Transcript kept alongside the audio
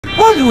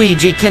Oh,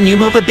 Luigi, can you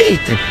move a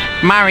bit?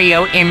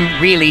 Mario, I'm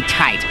really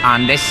tight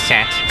on this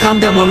set. Calm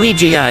down,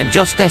 Luigi. I'm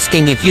just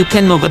asking if you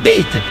can move a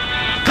bit.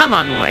 Come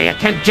on, Way. I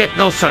can't get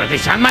no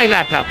service on my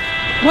laptop.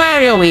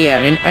 Wario, we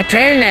are in a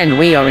train and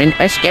we are in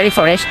a scary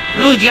forest.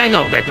 Luigi, I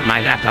know that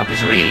my laptop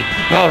is really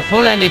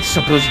powerful and it's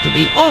supposed to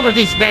be over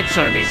this bad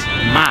service.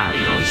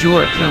 Mario, you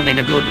are playing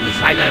a good with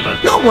high level.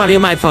 Don't worry,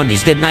 my phone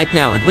is dead right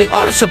now and we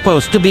are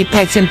supposed to be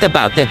patient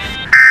about it.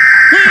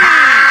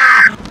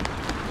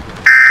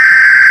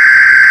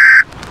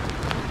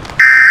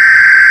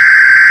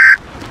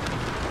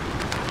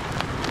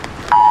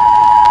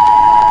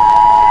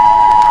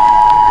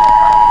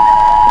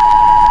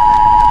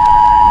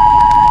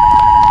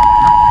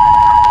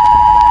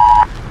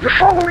 The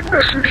following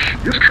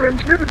message is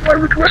transmitted by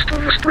request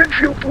of the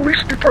Springfield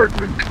Police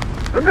Department.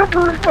 A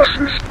number of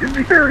buses in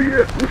the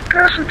area with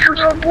passengers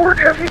on board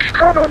have each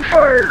caught on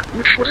fire,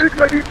 which was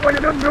ignited by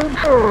an unknown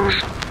cause.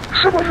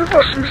 Some of the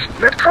buses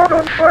that caught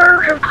on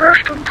fire have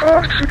crashed and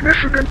caused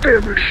significant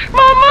damage.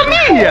 Mamma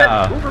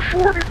mia! Over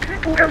 40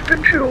 people have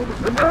been killed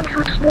and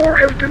hundreds more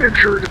have been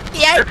injured.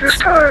 Yikes. At this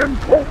time,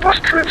 all bus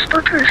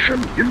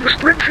transportation in the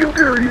Springfield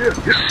area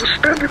is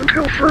suspended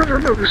until further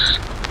notice.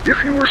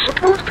 If you were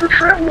supposed to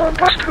travel on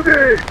bus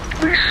today,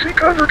 please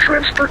seek other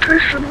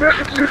transportation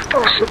methods if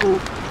possible.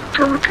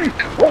 To repeat,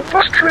 all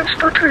bus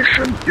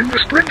transportation in the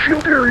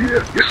Springfield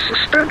area is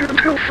suspended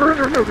until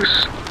further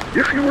notice.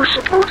 If you were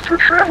supposed to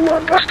travel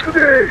on bus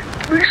today,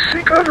 please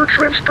seek other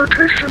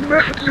transportation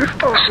methods if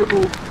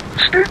possible.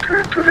 Stay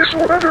tuned to this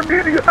or other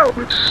media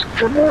outlets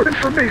for more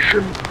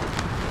information.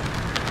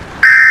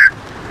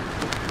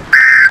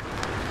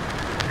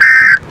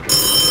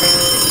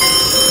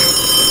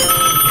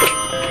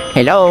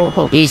 Hello,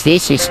 who is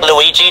this?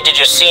 Luigi, did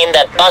you see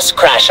that bus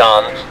crash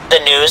on the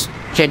news?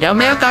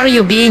 Milk, are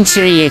you being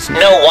serious? No,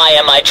 why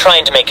am I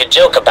trying to make a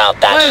joke about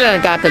that? Well,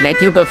 I got to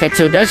let you go,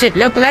 Fetsu. Does it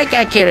look like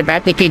I care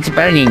about the kids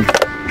burning?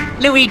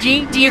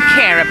 Luigi, do you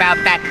care about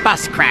that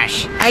bus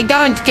crash? I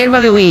don't care,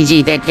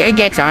 Luigi. That guy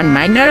gets on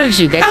my nerves.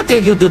 How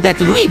dare you do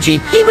that, Luigi?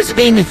 He was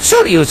being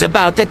serious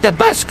about the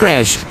bus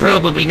crash.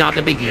 Probably not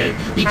a big deal,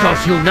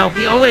 because you know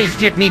he always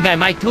get me by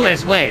my tool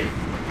as well.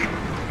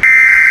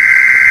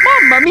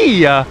 Mamma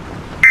mia!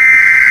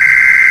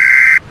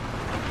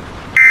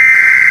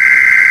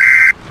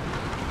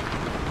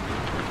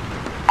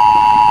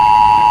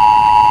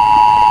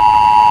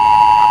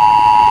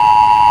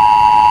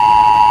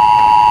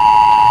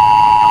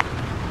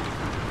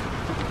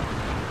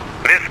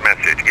 This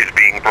message is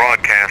being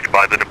broadcast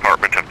by the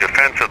Department of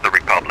Defense of the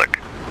Republic.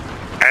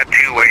 At 2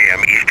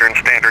 a.m. Eastern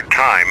Standard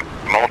Time,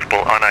 multiple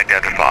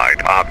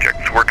unidentified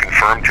objects were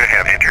confirmed to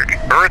have entered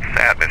Earth's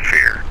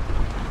atmosphere.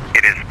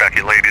 It is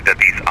speculated that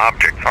these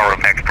objects are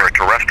of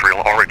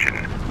extraterrestrial origin.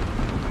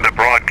 The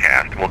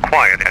broadcast will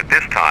quiet at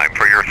this time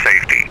for your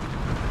safety.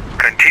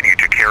 Continue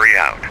to carry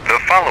out the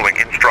following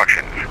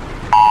instructions.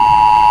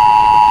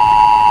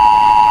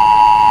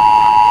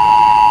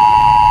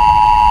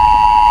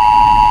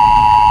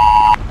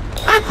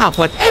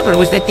 Whatever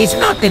was that is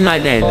not in my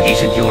land.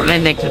 Isn't your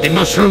land next to the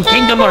Mushroom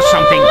Kingdom or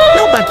something?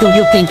 No, but do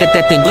you think that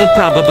thing will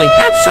probably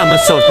have some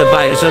sort of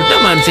virus or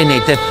demons in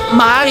it?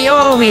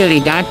 Mario really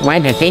don't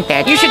want to think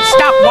that. You should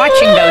stop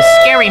watching those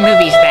scary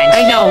movies then.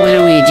 I know,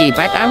 Luigi,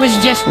 but I was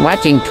just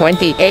watching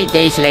 28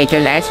 Days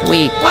Later last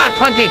week. What,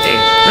 28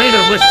 days?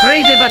 Later was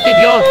crazy, but did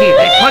you all hear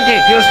that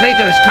 28 years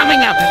later is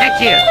coming out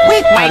next year?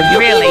 Wait, are you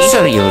really? being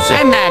serious?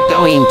 I'm not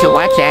going to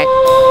watch that.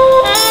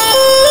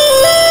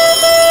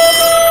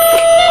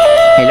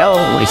 Hello,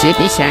 is it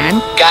Nissan?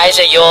 Guys,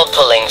 are you all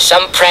pulling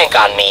some prank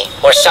on me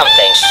or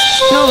something?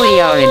 No, we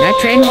are in a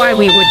train. Why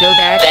we would do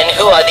that? Then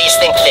who are these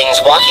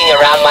things walking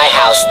around my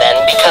house then,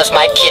 because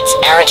my kids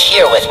aren't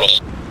here with me?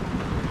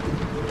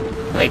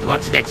 Wait,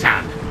 what's that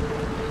sound?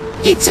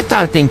 It's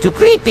starting to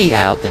creepy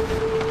out.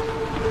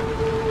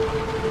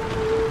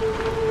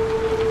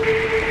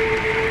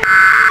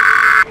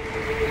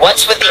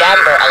 What's with the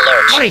Amber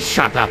Alert? Please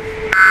shut up.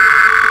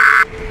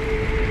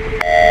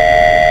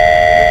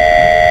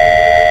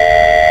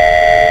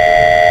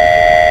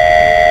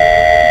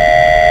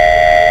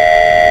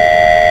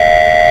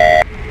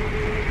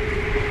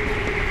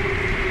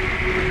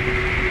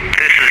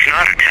 This is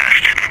not a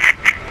test.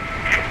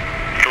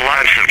 The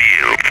lives of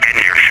you and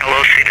your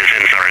fellow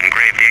citizens are in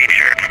grave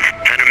danger.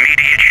 An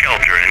immediate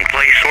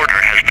shelter-in-place order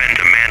has been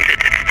demanded.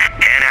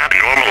 An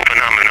abnormal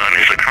phenomenon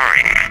is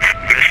occurring.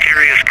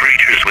 Mysterious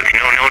creatures with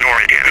no known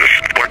origins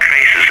or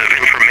traces of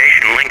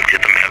information linked to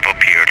them have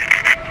appeared.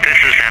 This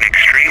is an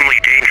extremely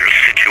dangerous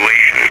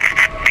situation.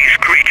 These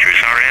creatures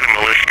are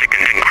animalistic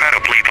and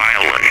incredibly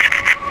violent.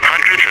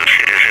 Hundreds of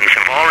citizens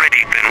have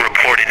already been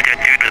reported dead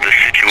due to the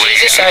situation.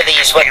 Jesus, are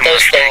these what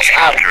those things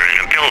are? Shelter in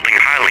a building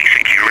highly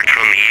secured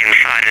from the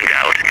inside and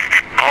out.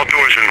 All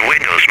doors and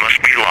windows must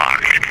be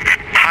locked.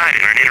 Hide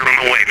in an inner room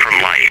away from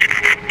light.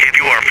 If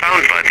you are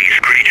found by these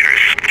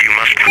creatures, you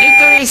must...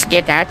 Icarus,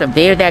 get out of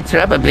there. That's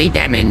probably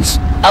demons.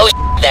 Oh,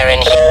 they're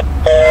in here.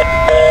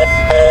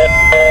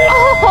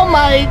 Oh, Oh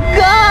my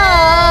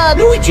god!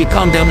 Luigi,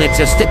 calm down. Let's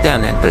just sit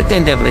down and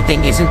pretend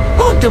everything isn't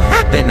going to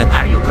happen.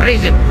 Are you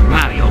crazy?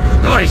 Mario,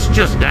 Doris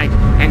just died,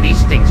 and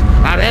these things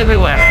are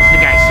everywhere, as the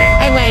guy said.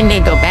 I want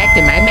to go back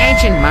to my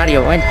mansion,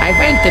 Mario, and I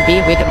want to be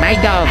with my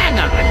dog. Hang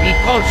on, let me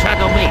call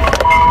Shadow Me.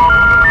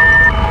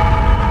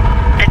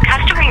 The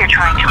customer you're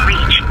trying to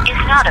reach is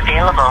not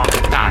available.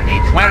 Darn it.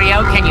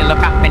 Wario, can you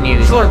look up the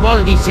news? Sure, of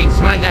all these things,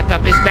 my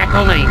laptop is back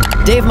only.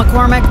 Dave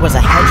McCormick was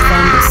a hedge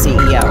fund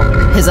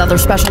CEO. His other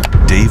special...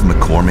 Dave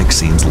McCormick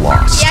seems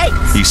lost.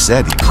 Yikes. He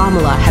said he...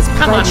 Kamala has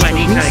Come on, pledged to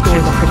Wendy,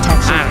 restore the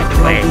protection Out of of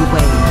the way. Roe v.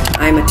 Wade.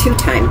 I'm a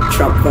two-time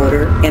Trump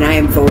voter, and I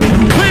am voting.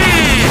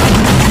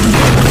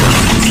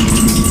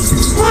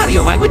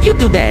 Mario, why would you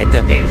do that?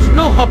 There's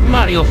no hope,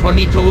 Mario, for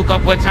me to look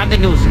up what's on the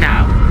news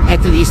now. At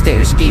least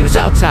there's deers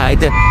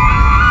outside.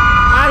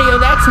 Mario,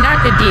 that's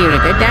not the deer,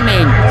 the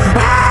demon.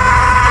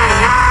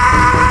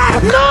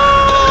 No!